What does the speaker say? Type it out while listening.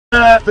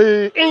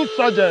The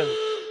insurgents,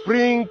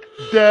 bring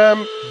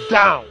them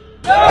down.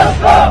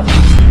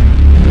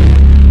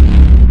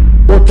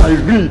 What I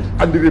read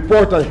and the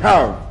report I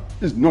have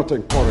is not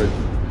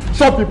encouraging.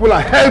 Some people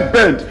are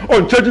hell-bent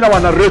on changing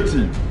our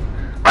narrative,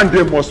 and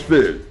they must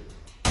fail.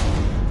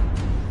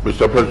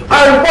 Mr. President.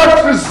 I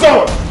want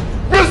results!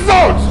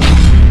 Results!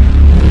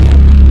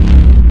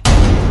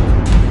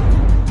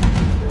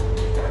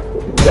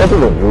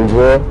 Nothing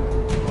unusual.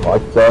 My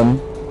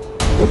son,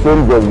 it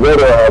seems the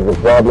widow has a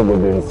problem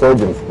with the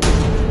insurgency.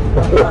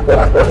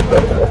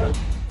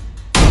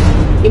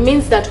 It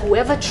means that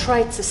whoever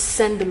tried to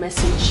send the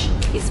message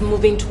is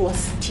moving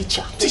towards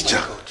teacher.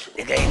 Teacher.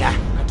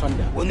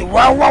 Wani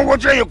wawan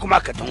waje ya kuma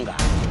Katonga.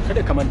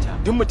 Kada ka manta,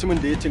 duk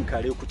mutumin da ya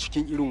tinkare ku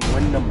cikin irin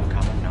wannan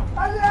makaman nan.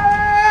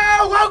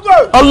 Allahu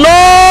Akbar!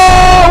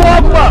 Allahu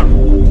Akbar!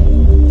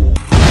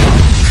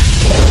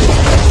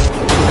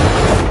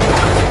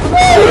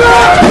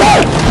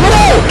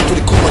 To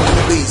the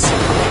combat base.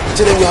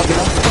 Tell them we have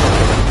enough.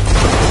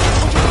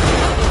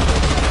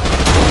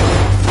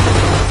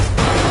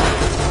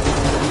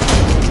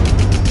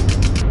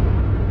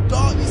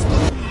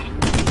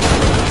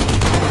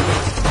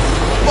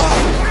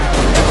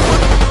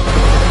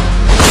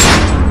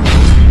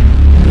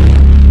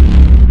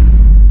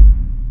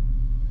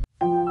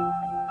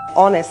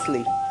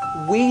 Honestly,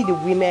 we the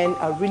women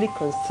are really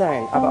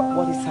concerned about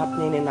what is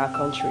happening in our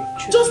country.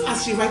 Just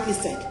as she rightly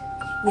said,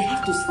 we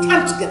have to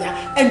stand together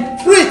and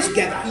pray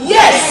together.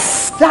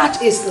 Yes!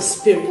 That is the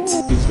spirit.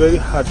 It's very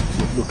hard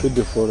to locate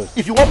the forest.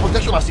 If you want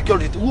protection and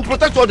security, we'll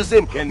protect you all the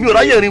same. Do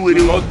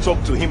not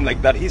talk to him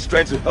like that. He's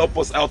trying to help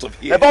us out of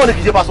here. We are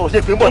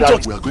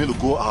going to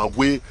go our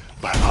way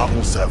by our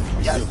own self.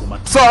 Yes.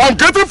 So I'm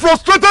getting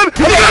frustrated.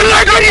 You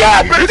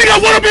think I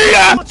want to be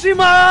here?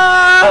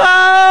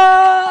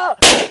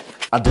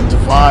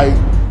 Identify,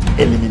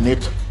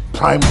 eliminate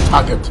prime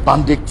target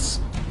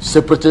bandits,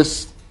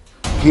 separatists,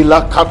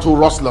 killer cattle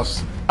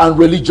rustlers, and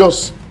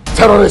religious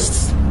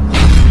terrorists.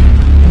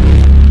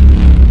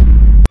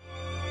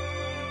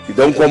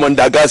 Idan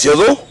komanda gas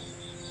yazo,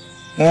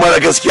 mara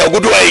gaskiya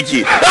gudu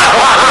aiki.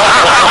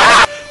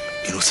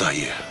 Inusa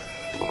here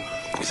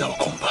is our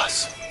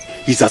compass.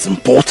 He's as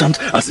important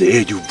as the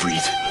air you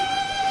breathe.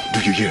 Do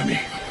you hear me?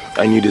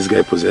 I knew this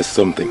guy possessed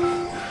something.